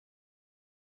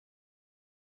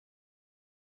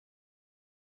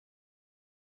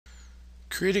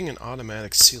Creating an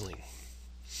automatic ceiling.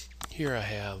 Here I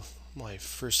have my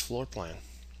first floor plan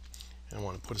and I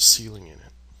want to put a ceiling in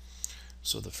it.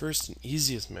 So the first and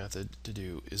easiest method to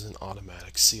do is an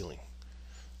automatic ceiling.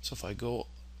 So if I go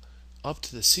up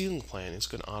to the ceiling plan, it's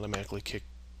going to automatically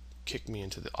kick me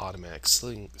into the automatic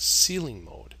ceiling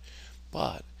mode.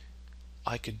 But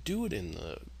I could do it in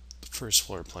the first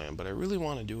floor plan, but I really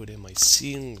want to do it in my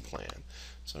ceiling plan.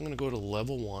 So I'm going to go to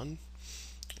level 1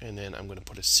 and then I'm going to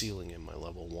put a ceiling in my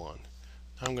level 1.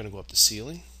 Now I'm going to go up to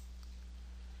ceiling,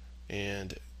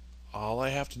 and all I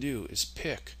have to do is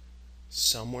pick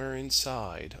somewhere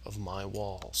inside of my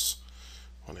walls.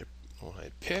 When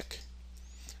I pick,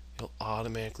 it'll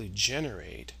automatically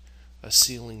generate a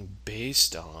ceiling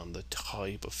based on the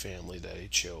type of family that I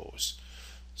chose.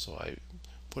 So I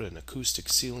put an acoustic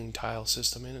ceiling tile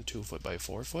system in, a 2 foot by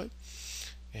 4 foot,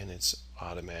 and it's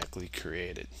automatically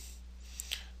created.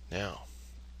 Now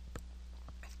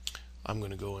I'm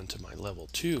going to go into my level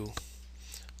 2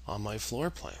 on my floor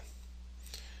plan.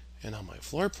 And on my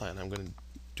floor plan, I'm going to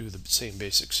do the same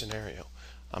basic scenario.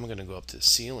 I'm going to go up to the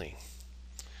ceiling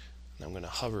and I'm going to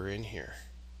hover in here.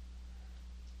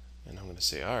 And I'm going to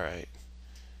say, alright,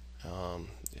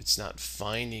 it's not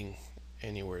finding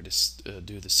anywhere to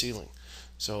do the ceiling.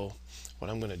 So what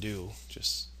I'm going to do,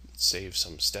 just save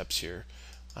some steps here,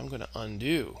 I'm going to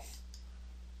undo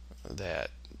that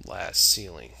last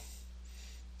ceiling.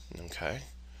 Okay,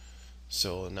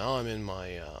 so now I'm in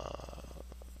my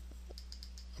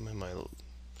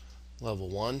level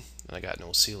 1 and I got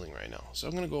no ceiling right now. So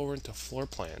I'm going to go over into floor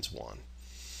plans 1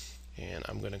 and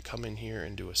I'm going to come in here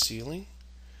and do a ceiling.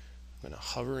 I'm going to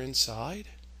hover inside.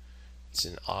 It's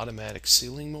in automatic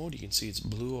ceiling mode. You can see it's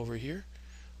blue over here.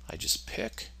 I just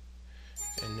pick,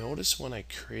 and notice when I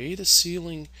create a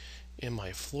ceiling in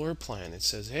my floor plan, it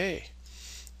says, hey,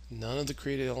 none of the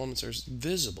created elements are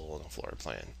visible in a floor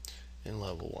plan in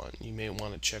level 1. You may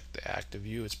want to check the active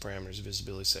view, its parameters,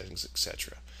 visibility settings,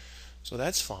 etc. So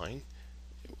that's fine.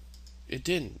 It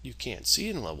didn't. You can't see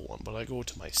it in level 1, but I go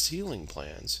to my ceiling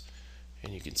plans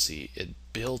and you can see it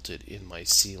built it in my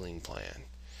ceiling plan.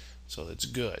 So that's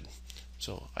good.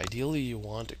 So ideally you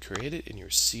want to create it in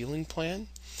your ceiling plan,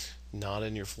 not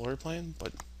in your floor plan,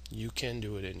 but you can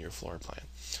do it in your floor plan.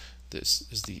 This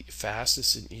is the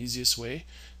fastest and easiest way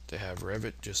to have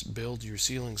Revit just build your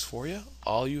ceilings for you.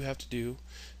 All you have to do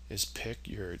is pick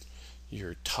your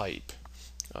type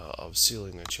of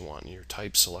ceiling that you want, your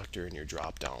type selector in your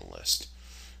drop down list,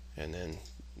 and then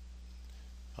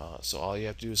so all you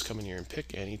have to do is come in here and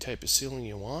pick any type of ceiling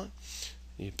you want.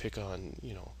 You pick on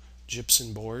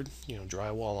gypsum board,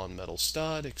 drywall on metal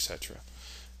stud, etc.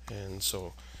 And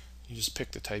so you just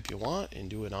pick the type you want and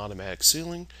do an automatic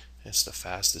ceiling. It's the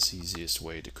fastest, easiest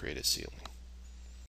way to create a ceiling.